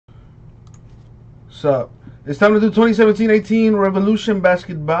So it's time to do 2017-18 Revolution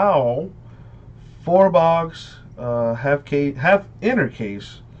Basketball. 4-box, half inner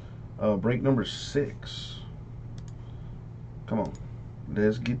case, break number 6. Come on,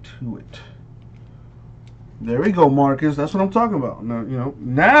 let's get to it. There we go, Marcus. That's what I'm talking about.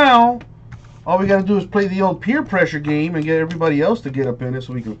 Now all we got to do is play the old peer pressure game and get everybody else to get up in it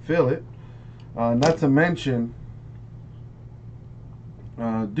so we can fill it. Not to mention,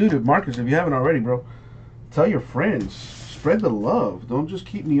 dude, Marcus, if you haven't already, bro, tell your friends. Spread the love. Don't just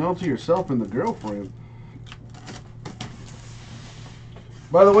keep me all to yourself and the girlfriend.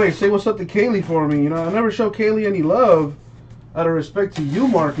 By the way, say what's up to Kaylee for me. I never show Kaylee any love out of respect to you,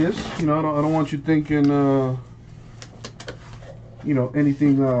 Marcus. I don't want you thinking,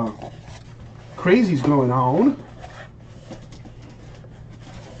 anything crazy's going on.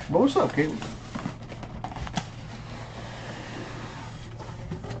 But what's up, Kaylee?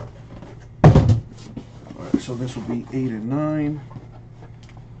 So this will be 8 and 9.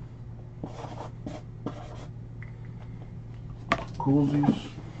 Coolsies.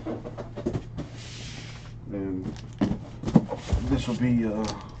 And this will be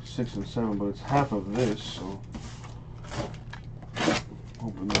 6 and 7, but it's half of this, so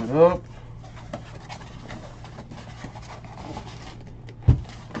open that up.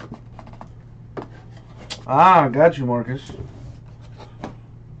 Ah, got you, Marcus.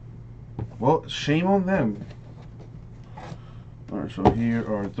 Well, shame on them. Alright, so here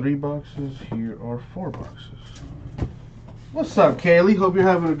are 3 boxes, here are 4 boxes. What's up, Kaylee? Hope you're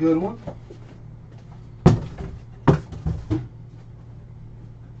having a good one.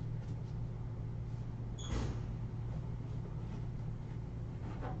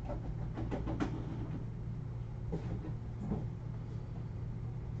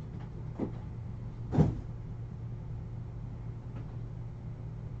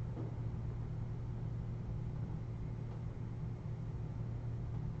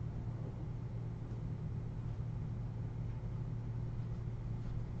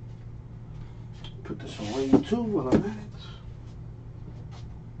 Put this away too while I'm at it.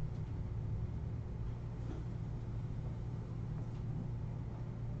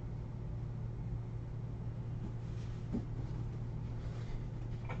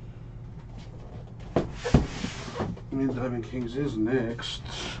 And Diamond Kings is next.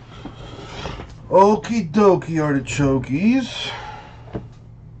 Okie dokie, artichokies.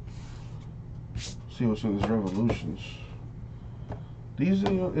 See what's in these Revolutions. These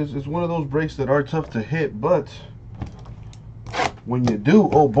is one of those breaks that are tough to hit, but when you do,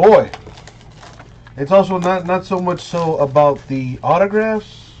 oh boy. It's also not so much so about the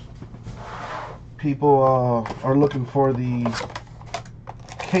autographs. People are looking for the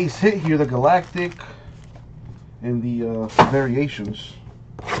case hit here, the Galactic and the variations.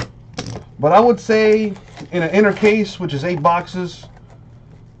 But I would say in an inner case, which is 8 boxes,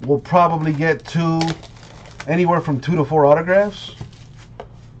 we'll probably get anywhere from 2 to 4 autographs.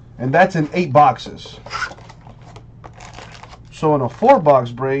 And that's in 8 boxes. So in a 4-box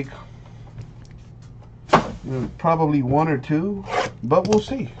break, probably 1 or 2, but we'll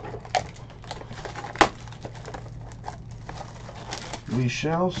see. We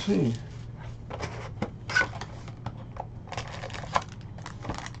shall see.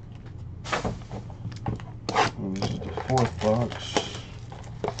 And this is the 4th box.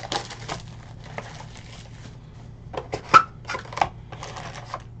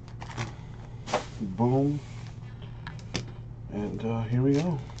 Boom. And here we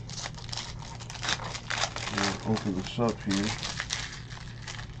go. I'll open this up here.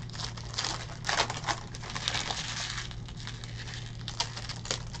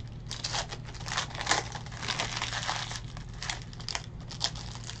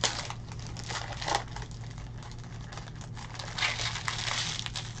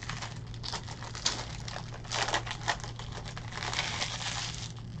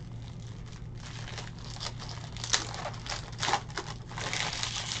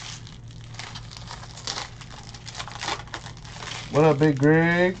 What up, Big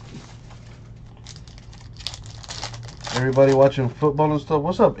Greg? Everybody watching football and stuff.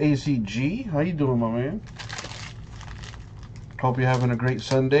 What's up, ACG? How you doing, my man? Hope you're having a great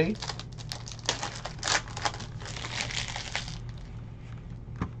Sunday.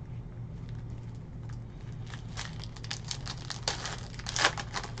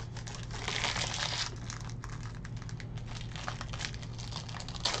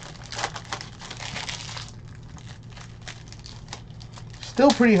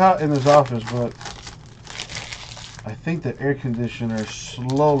 Still pretty hot in this office, but I think the air conditioner is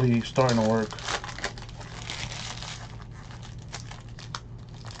slowly starting to work.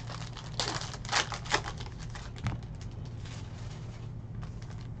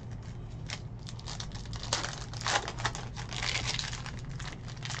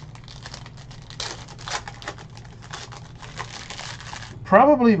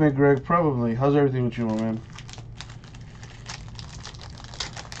 Probably, McGreg, probably. How's everything with you, my man?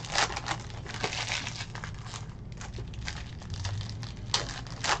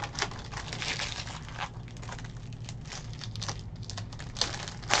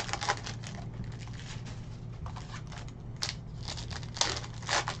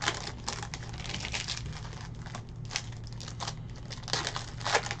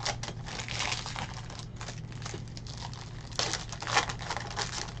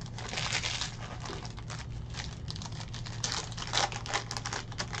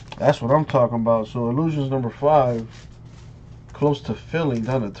 That's what I'm talking about. So Illusions number 5, close to Philly,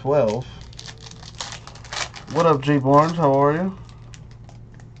 down to 12. What up, Jay Barnes? How are you?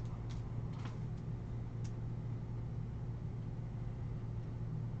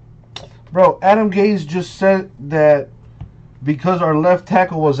 Bro, Adam Gase just said that because our left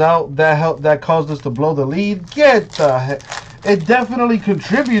tackle was out, that caused us to blow the lead. Get the heck. It definitely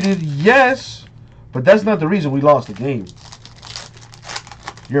contributed, yes, but that's not the reason we lost the game.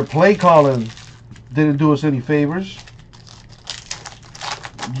 Your play calling didn't do us any favors.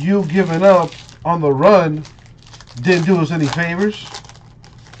 You giving up on the run didn't do us any favors.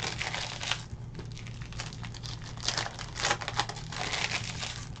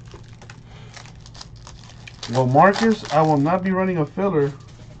 Well, Marcus, I will not be running a filler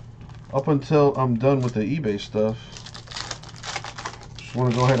up until I'm done with the eBay stuff. Just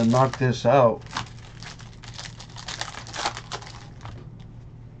want to go ahead and knock this out.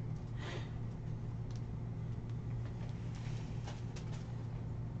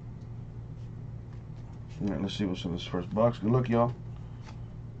 Alright, let's see what's in this first box. Good luck, y'all.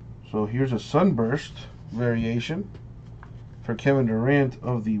 So here's a Sunburst variation for Kevin Durant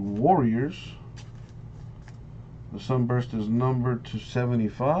of the Warriors. The Sunburst is numbered to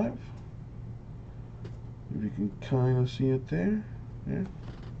 75. If you can kind of see it there. Yeah.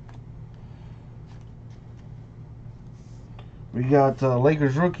 We got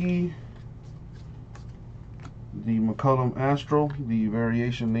Lakers rookie, the McCollum Astral. The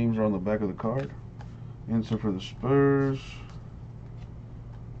variation names are on the back of the card. Insert for the Spurs,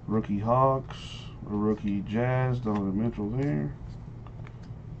 rookie Hawks, a rookie Jazz, Donovan Mitchell there.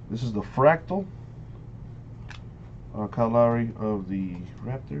 This is the Fractal, Kyle Lowry of the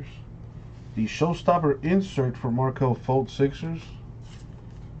Raptors. The Showstopper insert for Markel Fultz Sixers.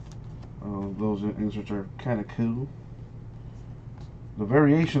 Those inserts are kind of cool. The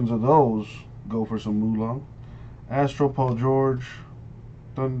variations of those go for some moolah. Astro Paul George,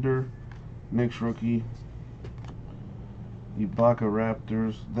 Thunder, Knicks rookie, Ibaka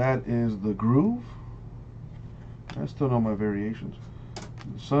Raptors. That is the Groove. I still know my variations.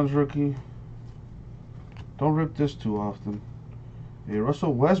 The Suns rookie. Don't rip this too often. A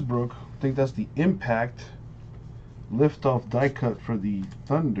Russell Westbrook. I think that's the Impact Liftoff die cut for the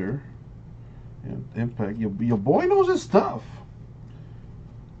Thunder. And Impact. Your boy knows his stuff.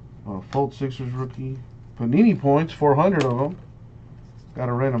 Fultz Sixers rookie. Panini points, 400 of them.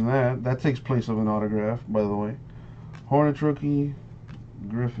 Gotta random that. That takes place of an autograph, by the way. Hornets rookie,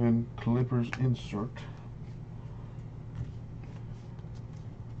 Griffin, Clippers insert.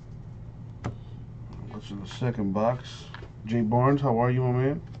 What's in the second box? Jay Barnes, how are you, my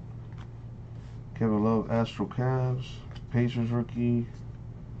man? Kevin Love, Astro Cavs, Pacers rookie.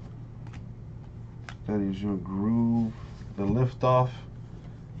 That is your Groove. The Liftoff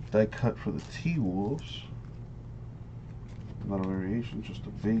die cut for the T-Wolves. Not a variation, just a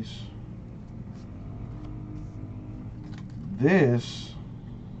base. This,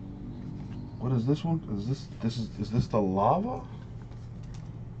 what is this one? Is this the Lava?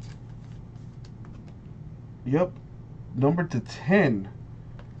 Yep, number to 10,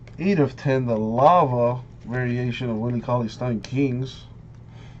 8 of 10. The Lava variation of Willie Cauley-Stein Kings.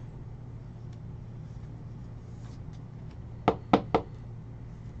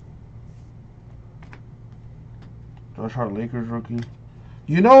 Josh Hart Lakers rookie.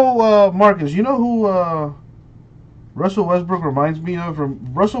 You know, Marcus, you know who Russell Westbrook reminds me of?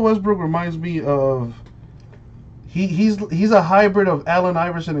 Russell Westbrook reminds me of, he's a hybrid of Allen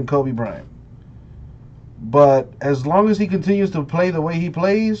Iverson and Kobe Bryant. But as long as he continues to play the way he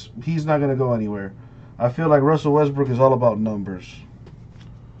plays, he's not going to go anywhere. I feel like Russell Westbrook is all about numbers.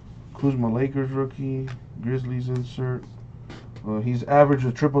 Kuzma Lakers rookie, Grizzlies insert. He's averaged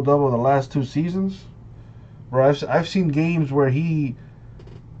a triple-double the last 2 seasons. Bro, I've seen games where he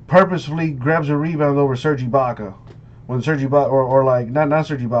purposefully grabs a rebound over Serge Ibaka. When Serge Ibaka, or like, not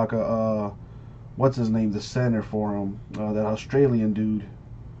Serge Ibaka, what's his name, the center for him, that Australian dude.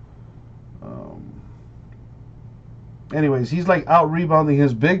 Anyways, he's like out-rebounding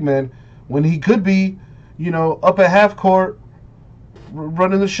his big man when he could be, you know, up at half court,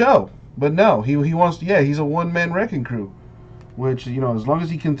 running the show. But no, he wants to, yeah, he's a one-man wrecking crew. Which, you know, as long as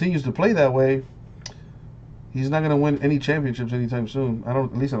he continues to play that way, he's not going to win any championships anytime soon. At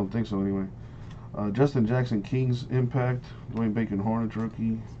least I don't think so anyway. Justin Jackson, Kings Impact. Dwayne Bacon, Hornets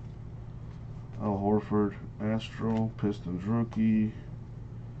rookie. Al Horford, Astro. Pistons rookie.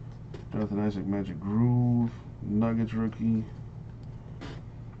 Jonathan Isaac, Magic Groove. Nuggets rookie.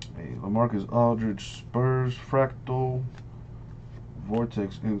 Hey, LaMarcus Aldridge, Spurs Fractal.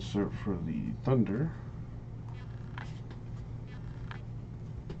 Vortex insert for the Thunder.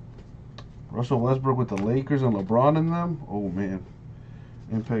 Russell Westbrook with the Lakers and LeBron in them. Oh man.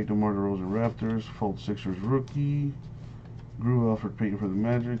 Impact DeMar DeRozan Raptors. Fold Sixers rookie. Groove Alfred Payton for the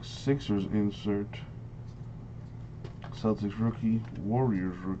Magic. Sixers insert. Celtics rookie.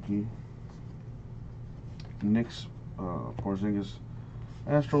 Warriors rookie. Knicks Porzingis.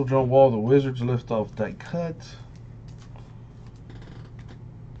 Astro John Wall, the Wizards lift off die cut.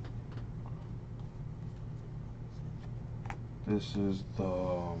 This is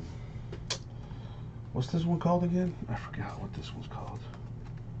the what's this one called again? I forgot what this one's called.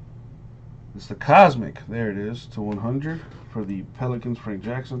 It's the Cosmic. There it is. To 100 for the Pelicans. Frank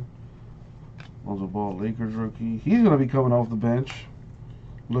Jackson. Lonzo Ball, Lakers rookie. He's going to be coming off the bench.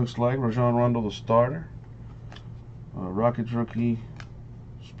 Looks like Rajon Rondo, the starter. Rockets rookie.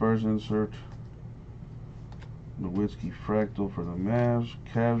 Spurs insert. Nowitzki Fractal for the Mavs.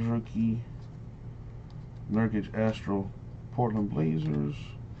 Cavs rookie. Nurkic Astro. Portland Blazers.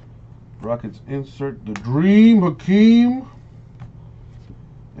 Rockets insert. The Dream Hakeem.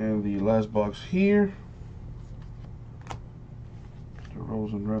 And the last box here.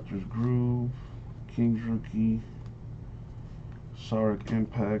 DeRozan Raptors Groove. Kings rookie. Saric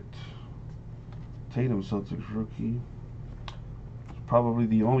Impact. Tatum Celtics rookie. It's probably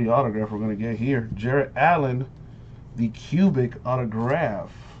the only autograph we're going to get here. Jarrett Allen, the cubic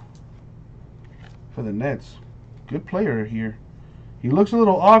autograph for the Nets. Good player here. He looks a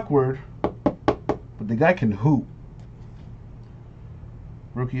little awkward, but the guy can hoop.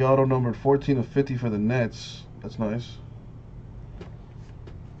 Rookie auto numbered 14 of 50 for the Nets. That's nice.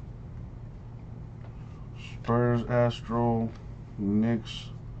 Spurs, Astro, Knicks.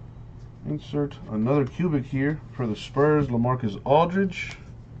 Insert another cubic here for the Spurs. LaMarcus Aldridge.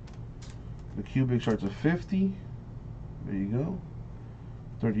 The cubic starts at 50. There you go.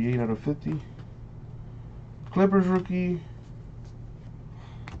 38 out of 50. Clippers rookie.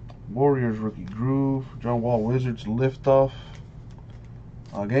 Warriors rookie Groove. John Wall Wizards liftoff.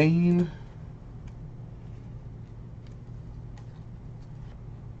 Again.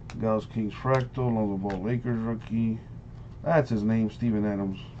 Gauss Kings Fractal. Lonzo Ball Lakers rookie. That's his name, Steven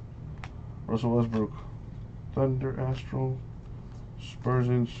Adams. Russell Westbrook Thunder Astro. Spurs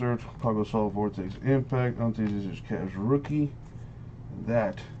insert. Pau Gasol Vortex Impact. Ante Zizic Cavs rookie. And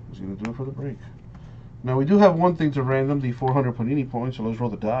that is going to do it for the break. Now we do have one thing to random, the 400 Panini points, so let's roll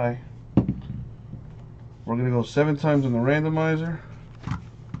the die. We're going to go 7 times in the randomizer.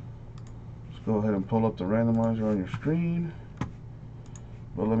 Let's go ahead and pull up the randomizer on your screen.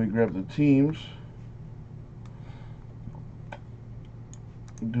 But let me grab the teams.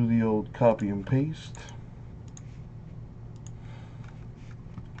 Do the old copy and paste.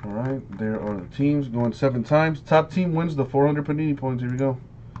 Alright, there are the teams going 7 times. Top team wins the 400 Panini points. Here we go.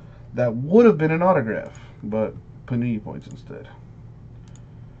 That would have been an autograph, but Panini points instead.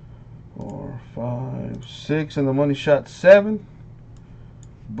 4, 5, 6, and the money shot 7.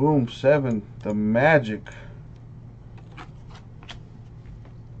 Boom, 7. The Magic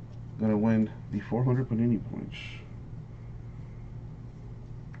gonna win the 400 Panini points.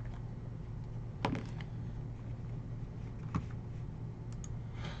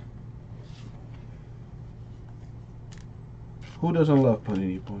 Who doesn't love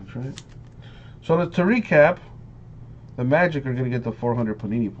Panini points, right? So to recap, the Magic are going to get the 400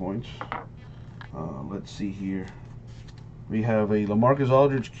 Panini points. Let's see here. We have a LaMarcus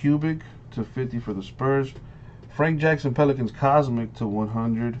Aldridge Cubic to 50 for the Spurs. Frank Jackson Pelicans Cosmic to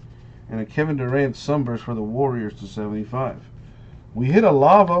 100. And a Kevin Durant Sunburst for the Warriors to 75. We hit a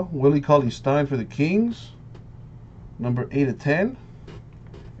Lava Willie Cauley-Stein for the Kings. Number 8 of 10.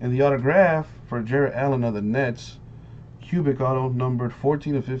 And the autograph for Jarrett Allen of the Nets. Cubic auto numbered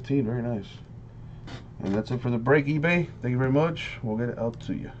 14 of 15. Very nice. And that's it for the break, eBay. Thank you very much. We'll get it out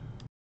to you.